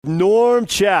Norm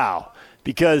Chow,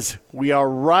 because we are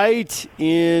right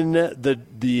in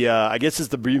the I guess it's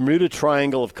the Bermuda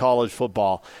Triangle of college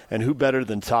football, and who better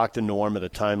than talk to Norm at a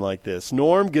time like this?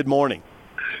 Norm, good morning.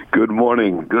 Good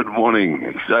morning. Good morning.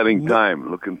 Exciting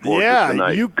time. Looking forward to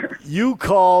tonight. you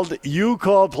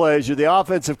called plays. You're the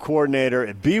offensive coordinator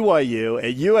at BYU,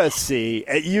 at USC,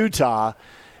 at Utah,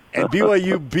 and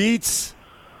BYU beats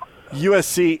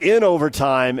USC in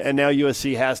overtime, and now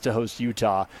USC has to host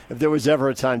Utah. If there was ever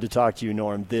a time to talk to you,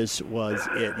 Norm, this was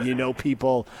it. You know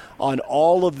people on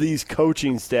all of these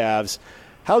coaching staffs.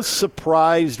 How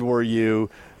surprised were you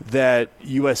that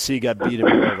USC got beat in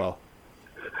Provo?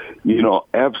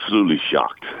 Absolutely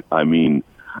shocked. I mean,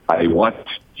 I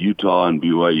watched Utah and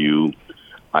BYU.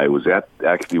 I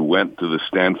actually went to the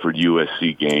Stanford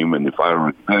USC game, and if I were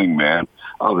a betting man,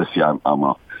 obviously I'm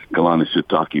a Kalani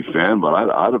Sitake fan, but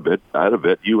I'd have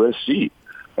bet USC.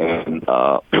 And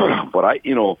but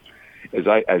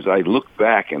as I look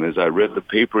back and as I read the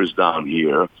papers down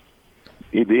here,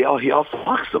 he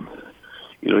outfoxed them.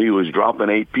 He was dropping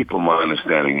 8 people, my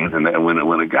understanding is, and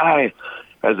when a guy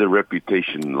has a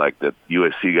reputation like that,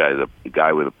 USC guy is a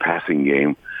guy with a passing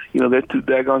game. They're too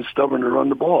daggone stubborn to run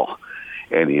the ball.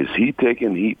 And is he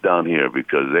taking heat down here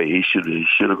because he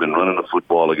should have been running the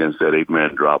football against that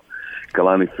 8-man drop.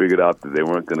 Kalani figured out that they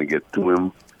weren't going to get to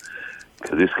him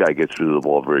because this guy gets rid of the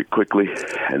ball very quickly,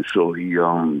 and so he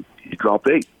dropped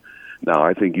 8. Now,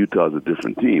 I think Utah's a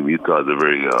different team. Utah's a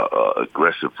very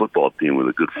aggressive football team with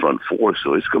a good front four,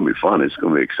 so it's going to be fun. It's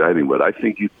going to be exciting. But I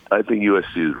think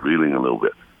USC is reeling a little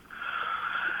bit.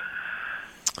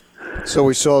 So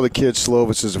we saw the kid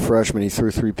Slovis as a freshman. He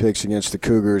threw 3 picks against the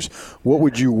Cougars. What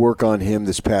would you work on him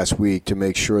this past week to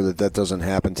make sure that doesn't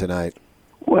happen tonight?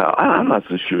 Well, I'm not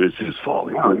so sure it's his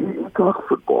fault. You talk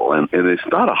football, and it's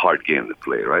not a hard game to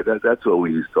play, right? That's what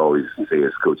we used to always say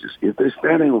as coaches. If they're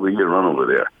standing over here, run over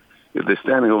there. If they're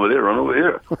standing over there, run over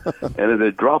here. And if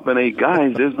they're dropping 8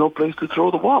 guys, there's no place to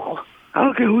throw the ball. I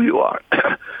don't care who you are.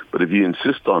 But if you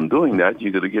insist on doing that,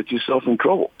 you're going to get yourself in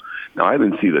trouble. Now, I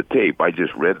didn't see the tape. I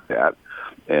just read that.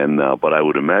 And but I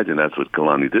would imagine that's what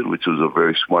Kalani did, which was a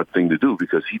very smart thing to do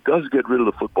because he does get rid of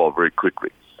the football very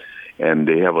quickly. And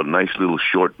they have a nice little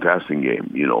short passing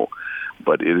game,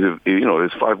 But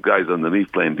there's 5 guys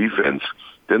underneath playing defense.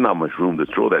 There's not much room to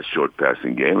throw that short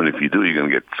passing game. And if you do, you're going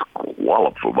to get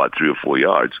walloped for about 3 or 4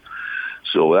 yards.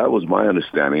 So that was my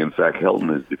understanding. In fact,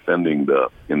 Helton is defending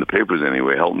in the papers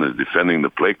anyway, Helton is defending the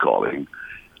play calling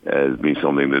as being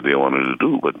something that they wanted to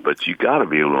do. But you got to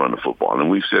be able to run the football.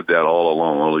 And we've said that all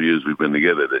along, all the years we've been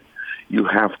together, that you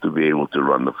have to be able to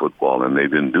run the football, and they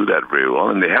didn't do that very well.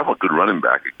 And they have a good running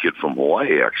back, a kid from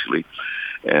Hawaii, actually.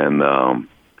 And,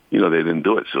 they didn't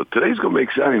do it. So today's going to be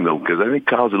exciting, though, because I think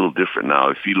Kyle's a little different now.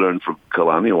 If he learned from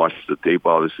Kalani and watches the tape,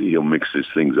 obviously he'll mix his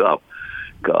things up.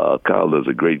 Kyle does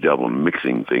a great job of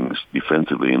mixing things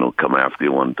defensively, come after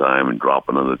you one time and drop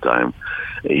another time.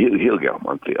 He'll get him.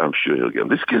 I'm sure he'll get him.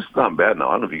 This kid's not bad now.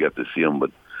 I don't know if you got to see him,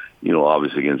 but,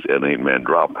 obviously against an 8-man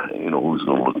drop, who's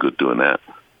going to look good doing that?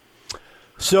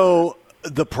 So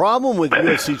the problem with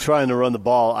USC trying to run the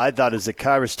ball, I thought, is that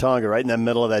Kyrus Tonga, right in the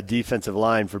middle of that defensive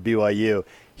line for BYU,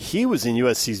 he was in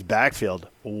USC's backfield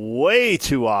way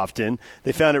too often.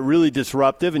 They found it really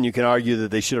disruptive, and you can argue that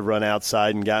they should have run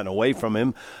outside and gotten away from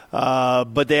him.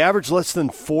 But they averaged less than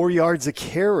 4 yards a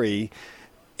carry,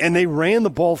 and they ran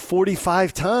the ball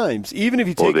 45 times. Even if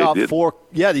you take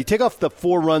you take off the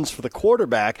 4 runs for the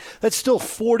quarterback, that's still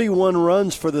 41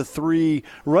 runs for the 3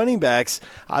 running backs.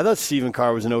 I thought Stephen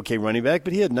Carr was an okay running back,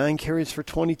 but he had 9 carries for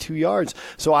 22 yards.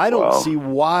 So I don't see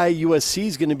why USC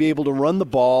is going to be able to run the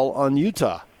ball on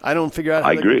Utah. I don't figure out how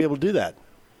they're going to be able to do that.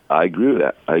 I agree with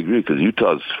that. I agree because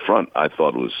Utah's front, I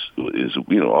thought, is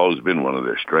always been one of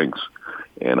their strengths.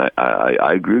 And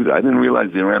I agree with that. I didn't realize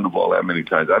they ran the ball that many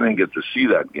times. I didn't get to see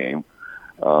that game,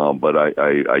 but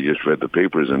I just read the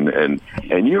papers.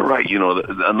 And you're right.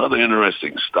 Another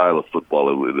interesting style of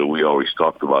football that we always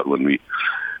talked about when we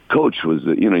coach was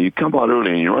that, you come out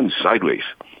early and you run sideways.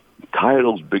 Tire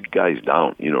those big guys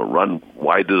down. Run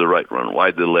wide to the right, run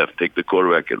wide to the left, take the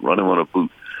quarterback and run him on a boot.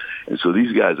 And so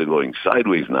these guys are going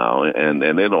sideways now, and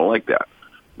they don't like that.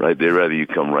 Right, they'd rather you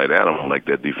come right at them like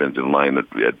that defensive line at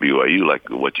BYU, like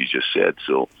what you just said.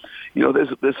 So,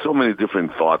 there's so many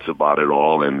different thoughts about it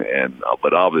all,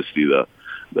 but obviously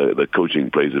the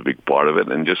coaching plays a big part of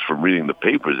it. And just from reading the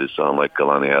papers, it sounded like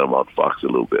Kalani had him outfoxed a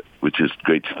little bit, which is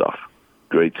great stuff.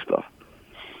 Great stuff.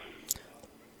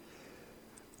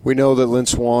 We know that Lynn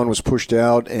Swann was pushed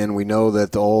out, and we know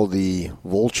that all the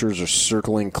vultures are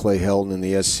circling Clay Helton in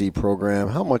the SC program.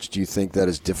 How much do you think that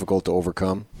is difficult to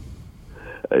overcome?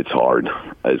 It's hard.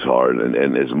 It's hard.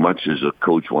 And as much as a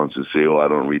coach wants to say, "Oh, I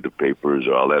don't read the papers,"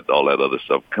 or all that other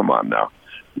stuff, come on now.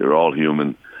 They're all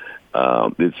human.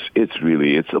 It's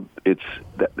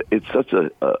such a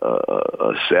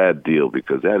sad deal,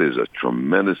 because that is a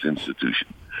tremendous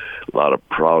institution. A lot of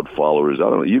proud followers. I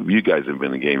don't know. You guys have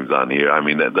been in games on here. I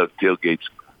mean, the tailgates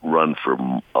run for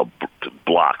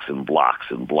blocks and blocks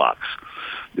and blocks.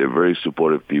 They're very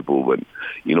supportive people, but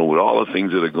with all the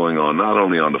things that are going on, not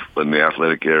only in the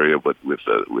athletic area, but with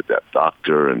that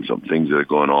doctor and some things that are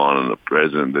going on, and the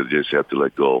president that just have to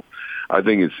let go. I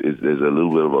think there's a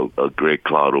little bit of a gray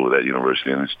cloud over that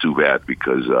university, and it's too bad,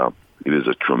 because it is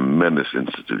a tremendous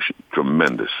institution,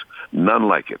 tremendous. None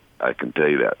like it, I can tell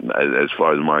you that. As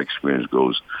far as my experience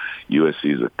goes,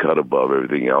 USC is a cut above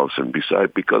everything else, and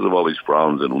besides, because of all these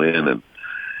problems in Lynn, and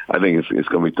I think it's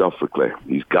going to be tough for Clay.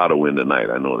 He's got to win tonight.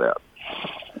 I know that.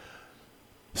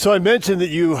 So I mentioned that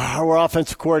you were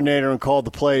offensive coordinator and called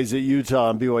the plays at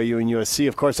Utah and BYU and USC.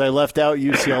 Of course, I left out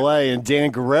UCLA, and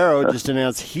Dan Guerrero just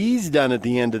announced he's done at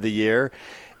the end of the year.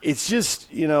 It's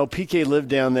just, PK lived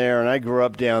down there, and I grew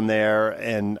up down there.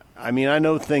 And, I mean, I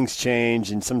know things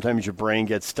change, and sometimes your brain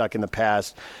gets stuck in the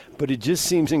past. But it just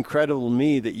seems incredible to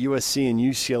me that USC and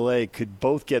UCLA could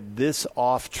both get this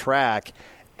off track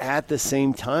at the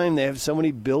same time. They have so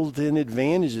many built-in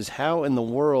advantages. How in the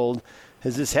world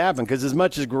has this happened? Because as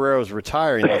much as Guerrero's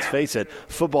retiring, let's face it,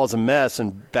 football's a mess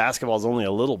and basketball's only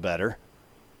a little better.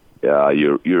 Yeah,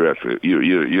 you're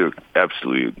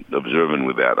absolutely observant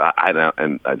with that.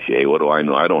 I'd say, what do I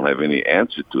know? I don't have any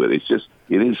answer to it. It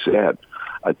is sad.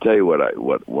 I tell you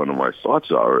what one of my thoughts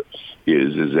are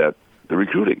is that the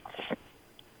recruiting.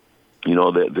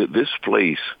 This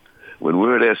place, when we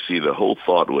were at SC, the whole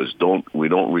thought was we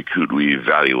don't recruit, we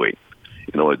evaluate.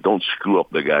 Don't screw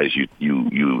up the guys you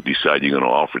decide you're going to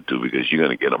offer to, because you're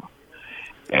going to get them.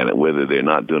 And whether they're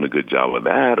not doing a good job of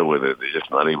that, or whether they're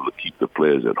just not able to keep the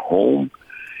players at home,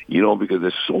 because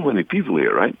there's so many people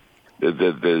here, right?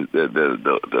 The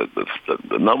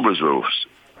numbers were,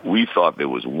 we thought there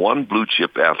was one blue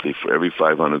chip athlete for every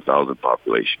 500,000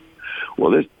 population.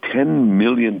 Well, there's 10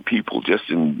 million people just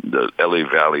in the LA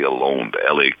Valley alone, the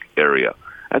LA area.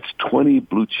 That's 20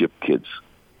 blue chip kids.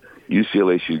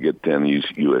 UCLA should get 10,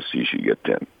 USC should get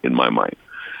 10, in my mind.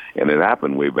 And it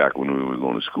happened way back when we were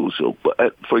going to school. So,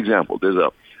 for example, there's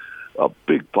a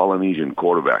big Polynesian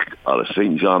quarterback out of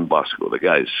St. John Bosco. The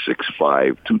guy is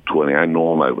 6'5", 220. I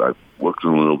know him. I've worked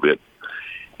with him a little bit.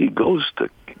 He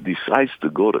decides to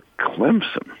go to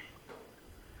Clemson.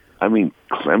 I mean,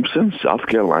 Clemson, South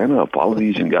Carolina, a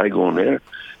Polynesian guy going there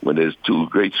when there's two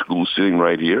great schools sitting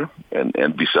right here,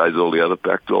 and besides all the other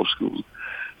Pac-12 schools.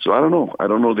 So I don't know. I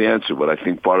don't know the answer, but I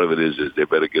think part of it is they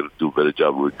better do a better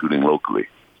job of recruiting locally.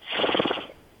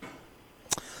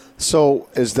 So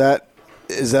is that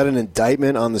an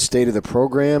indictment on the state of the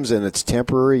programs, and it's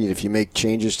temporary? If you make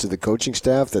changes to the coaching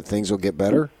staff, that things will get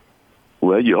better?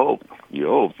 Well, you hope. You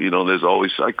hope. There's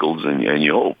always cycles, and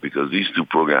you hope, because these two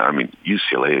programs,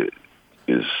 UCLA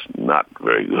is not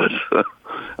very good.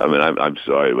 I'm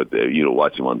sorry, but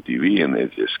watch them on TV, and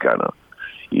it's just kind of,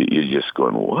 you're just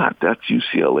going, what? That's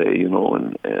UCLA,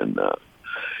 and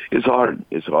it's hard.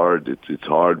 It's hard. It's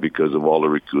hard because of all the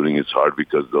recruiting. It's hard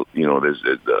because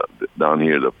there's down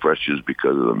here the pressures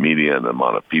because of the media and the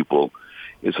amount of people.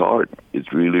 It's hard.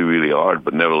 It's really, really hard.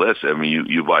 But nevertheless,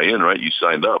 you buy in, right? You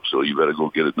signed up, so you better go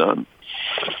get it done.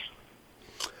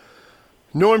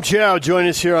 Norm Chow join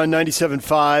us here on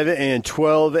 97.5 and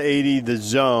 1280 The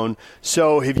Zone.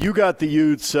 So have you got the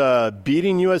Utes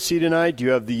beating USC tonight? Do you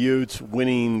have the Utes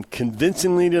winning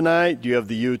convincingly tonight? Do you have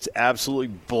the Utes absolutely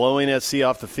blowing SC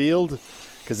off the field?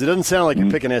 Because it doesn't sound like you're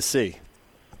picking SC.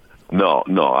 No.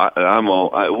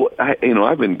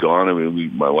 I've been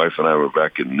gone. My wife and I were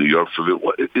back in New York for a bit.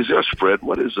 What is there a spread?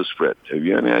 What is the spread? Have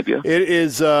you any idea? It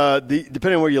is,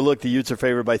 depending on where you look, the Utes are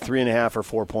favored by 3.5 or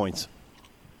 4 points.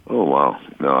 Oh, wow.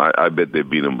 No, I bet they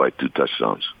beat them by 2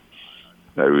 touchdowns.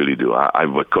 I really do.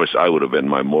 Of course, I would have been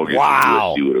my mortgage.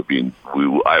 Wow. USC would have been.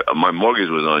 My mortgage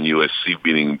was on USC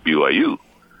beating BYU.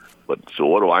 But so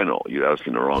what do I know? You're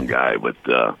asking the wrong guy. But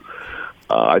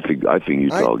I think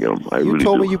Utah will get them. You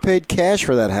told me you paid cash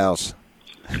for that house.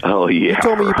 Oh, yeah. You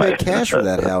told me you paid cash for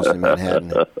that house in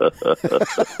Manhattan.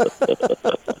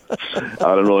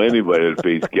 I don't know anybody that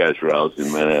pays cash for a house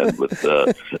in Manhattan, but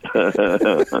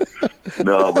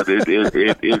no, but it's going to be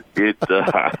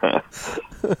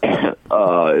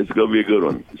a good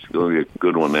one. It's going to be a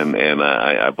good one,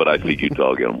 but I think Utah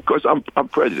will get them. Of course, I'm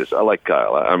prejudiced. I like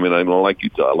Kyle. I don't like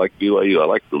Utah. I like BYU. I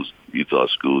like those Utah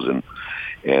schools,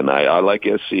 and I like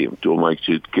SC. 2 of my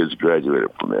kids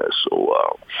graduated from there,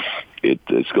 so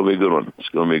it's going to be a good one. It's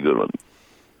going to be a good one.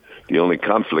 The only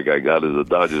conflict I got is the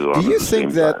Dodgers are on Do you at the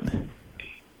think same that? time.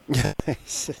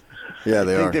 Yeah,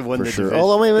 they think are they've won for the sure. division.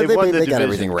 Although They've won the they got division.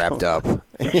 everything wrapped up.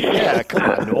 Yeah, come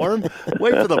on, Norm.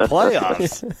 Wait for the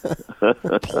playoffs.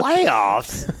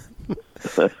 Playoffs?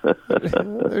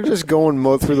 They're just going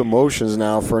through the motions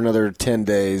now for another 10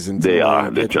 days. Until They are.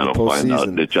 get They're to trying the to find out.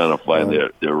 postseason. They're trying to find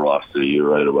their roster. You're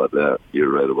right about that.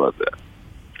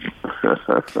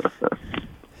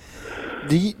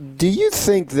 Do you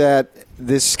think that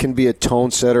this can be a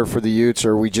tone setter for the Utes,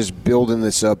 or are we just building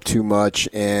this up too much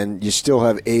and you still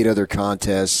have 8 other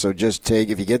contests, so just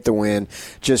if you get the win,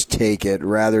 just take it,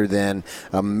 rather than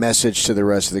a message to the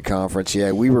rest of the conference,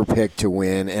 yeah, we were picked to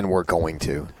win and we're going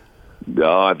to?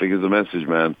 No, I think it's a message,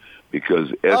 man.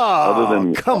 Because other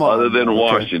than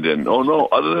Washington,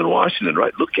 other than Washington,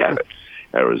 right? Look at it.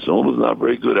 Arizona's not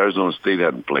very good. Arizona State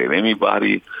hadn't played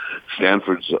anybody.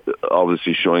 Stanford's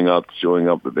obviously showing up,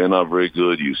 but they're not very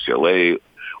good. UCLA,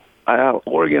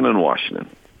 Oregon, and Washington.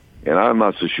 And I'm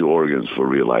not so sure Oregon's for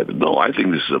real either. No, I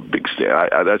think this is a big step.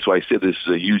 That's why I said this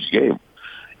is a huge game.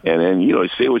 And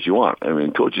say what you want. I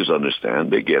mean, coaches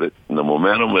understand. They get it. And the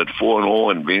momentum at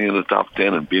 4-0 and being in the top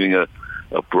 10 and beating a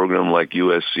program like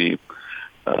USC,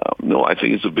 no, I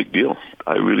think it's a big deal.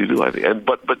 I really do. I think.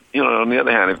 But on the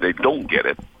other hand, if they don't get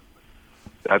it,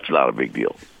 that's not a big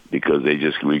deal because they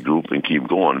just regroup and keep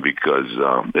going because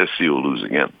SC will lose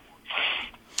again.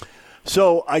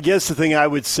 So I guess the thing I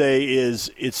would say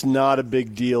is it's not a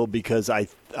big deal because I've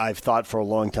thought for a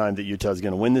long time that Utah's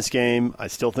going to win this game. I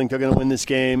still think they're going to win this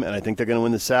game, and I think they're going to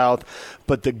win the South.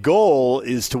 But the goal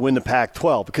is to win the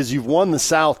Pac-12 because you've won the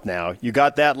South now. You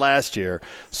got that last year.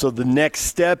 So the next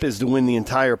step is to win the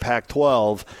entire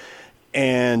Pac-12.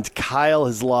 And Kyle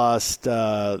has lost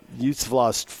Utes have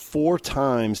lost 4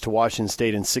 times to Washington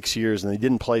State in 6 years, and they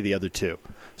didn't play the other 2.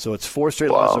 So it's 4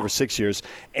 straight losses over 6 years.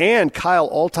 And Kyle,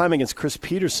 all-time against Chris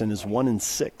Peterson, is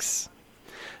 1-6.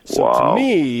 So to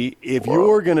me, if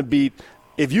you're going to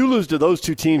if you lose to those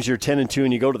 2 teams, you're 10-2,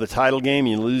 and you go to the title game,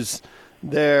 and you lose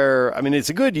there. I mean, it's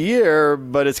a good year,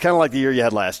 but it's kind of like the year you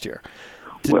had last year.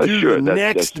 To do the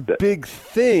next big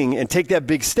thing and take that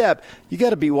big step, you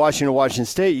got to beat Washington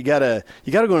State. You got to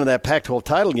go into that Pac-12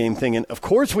 title game thing, and of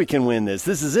course we can win this.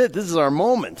 This is it. This is our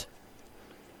moment.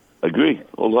 Agree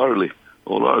wholeheartedly.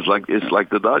 It's like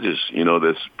the Dodgers.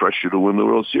 There's pressure to win the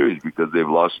World Series because they've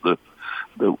lost the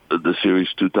series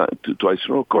twice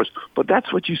in a row, of course. But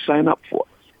that's what you sign up for.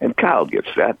 And Kyle gets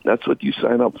that. That's what you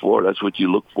sign up for. That's what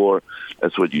you look for.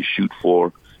 That's what you shoot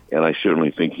for. And I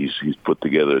certainly think he's put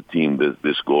together a team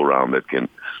this go around that can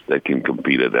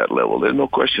compete at that level. There's no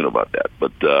question about that.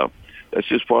 But that's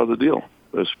just part of the deal.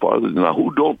 That's part of now.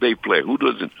 Who don't they play? Who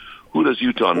doesn't? Who does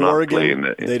Utah not play?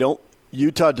 They don't.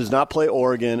 Utah does not play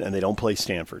Oregon, and they don't play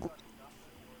Stanford.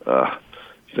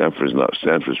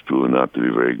 Stanford's proven not to be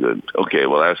very good. Okay,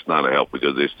 well that's not a help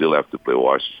because they still have to play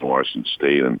Washington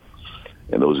State, and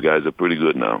those guys are pretty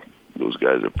good now. Those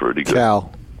guys are pretty good.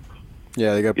 Cal.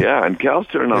 Yeah, they got. Yeah, and Cal's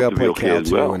turned out to be okay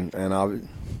as well.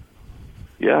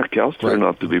 Yeah, Cal's turned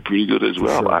out to be pretty good as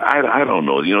well. Sure. I don't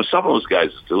know. Some of those guys,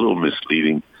 it's a little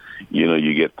misleading.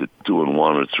 You get to 2-1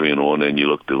 or 3-0, and then you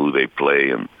look to who they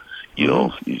play, and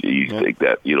you take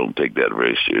that. You don't take that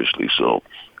very seriously. So,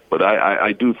 but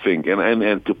I do think,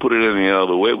 and to put it any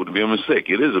other way would be a mistake.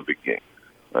 It is a big game.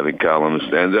 I think Kyle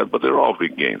understands that, but they're all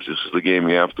big games. This is the game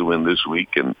you have to win this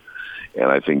week, and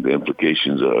I think the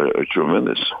implications are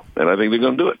tremendous. And I think they're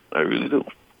going to do it. I really do.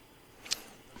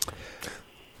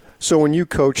 So when you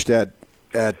coached at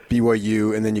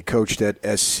BYU and then you coached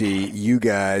at SC, you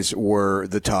guys were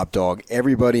the top dog.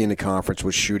 Everybody in the conference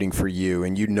was shooting for you,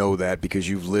 and you know that because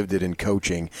you've lived it in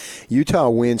coaching. Utah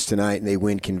wins tonight, and they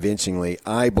win convincingly.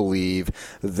 I believe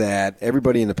that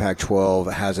everybody in the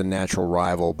Pac-12 has a natural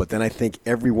rival, but then I think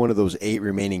every one of those 8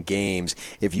 remaining games,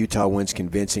 if Utah wins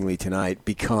convincingly tonight,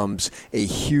 becomes a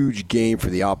huge game for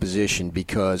the opposition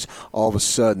because all of a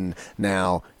sudden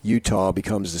now Utah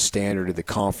becomes the standard of the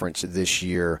conference this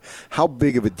year. How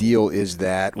big of a deal is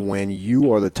that when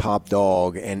you are the top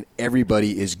dog and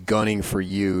everybody is gunning for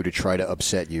you to try to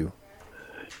upset you?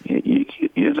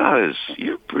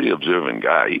 You're a pretty observant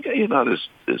guy. You're not as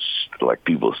like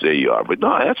people say you are. But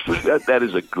no, that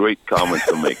is a great comment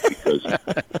to make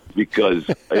because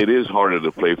it is harder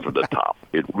to play from the top.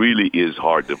 It really is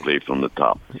hard to play from the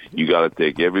top. You got to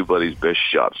take everybody's best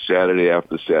shot Saturday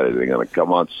after Saturday. They're going to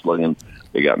come out slugging.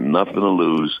 They got nothing to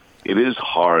lose. It is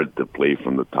hard to play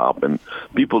from the top, and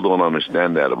people don't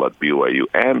understand that about BYU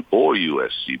or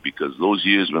USC because those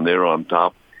years when they were on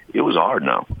top, it was hard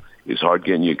now. It's hard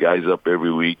getting your guys up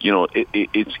every week.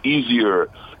 It's easier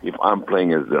if I'm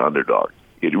playing as the underdog.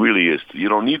 It really is. You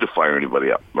don't need to fire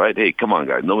anybody up, right? Hey, come on,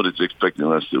 guys. Nobody's expecting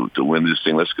us to win this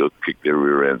thing. Let's go kick their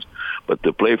rear ends. But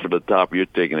to play for the top, you're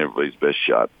taking everybody's best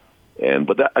shot.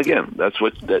 But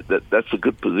that's a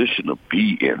good position to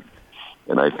be in.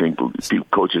 And I think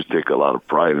coaches take a lot of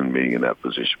pride in being in that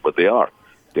position. But they are.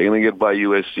 They're going to get by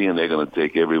USC, and they're going to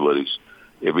take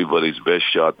everybody's best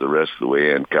shot the rest of the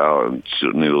way. And Cal, and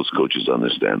certainly those coaches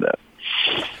understand that.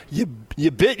 You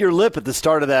bit your lip at the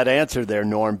start of that answer there,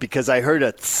 Norm, because I heard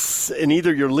a tss, and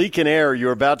either you're leaking air or you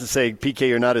were about to say, PK,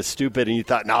 you're not as stupid, and you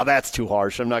thought, no, that's too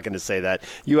harsh. I'm not going to say that.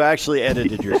 You actually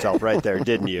edited yourself right there,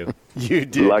 didn't you? You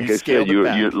did. Like I said,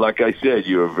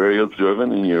 you're very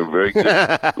observant, and you're a very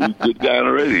good guy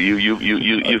already.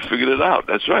 You figured it out.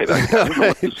 That's right. I don't know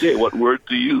what to say, what word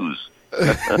to use.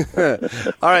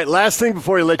 All right, last thing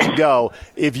before we let you go.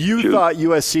 If you thought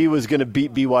USC was going to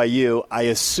beat BYU, I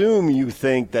assume you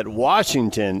think that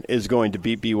Washington is going to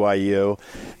beat BYU,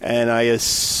 and I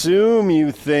assume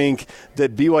you think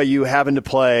that BYU having to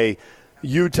play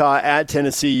Utah at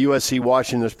Tennessee, USC,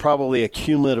 Washington, there's probably a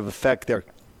cumulative effect there,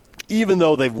 even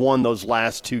though they've won those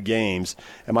last two games.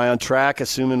 Am I on track,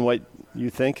 assuming what you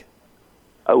think?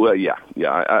 Well, yeah.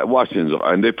 Washington's,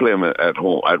 and they play them at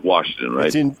home at Washington, right?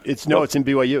 It's in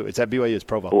BYU. It's at BYU. It's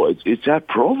Provo. Oh, it's at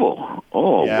Provo.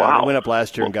 Oh, yeah, wow. They went up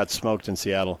last year and got smoked in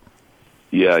Seattle.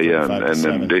 Yeah, and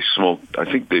then they smoked. I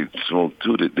think they smoked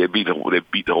too. They beat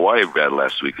Hawaii bad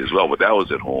last week as well, but that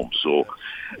was at home. So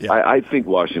yeah. I think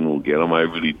Washington will get them. I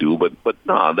really do. But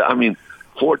no, I mean,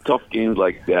 4 tough games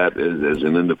like that as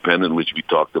an independent, which we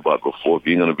talked about before, if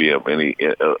you're going to be of any,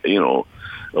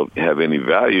 have any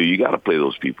value, you got to play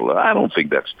those people. I don't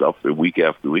think that's tough week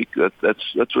after week.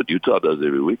 That's what Utah does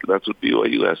every week. That's what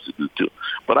BYU has to do too.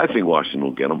 But I think Washington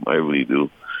will get them. I really do.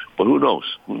 But who knows?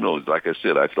 Who knows? Like I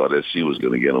said, I thought SC was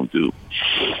going to get them too.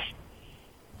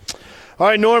 All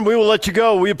right, Norm, we will let you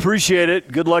go. We appreciate it.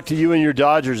 Good luck to you and your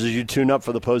Dodgers as you tune up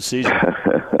for the postseason.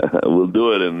 We'll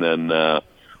do it, and then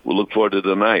we'll look forward to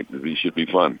tonight. It should be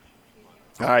fun.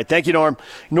 All right, thank you, Norm.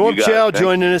 Norm Chow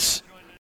joining us.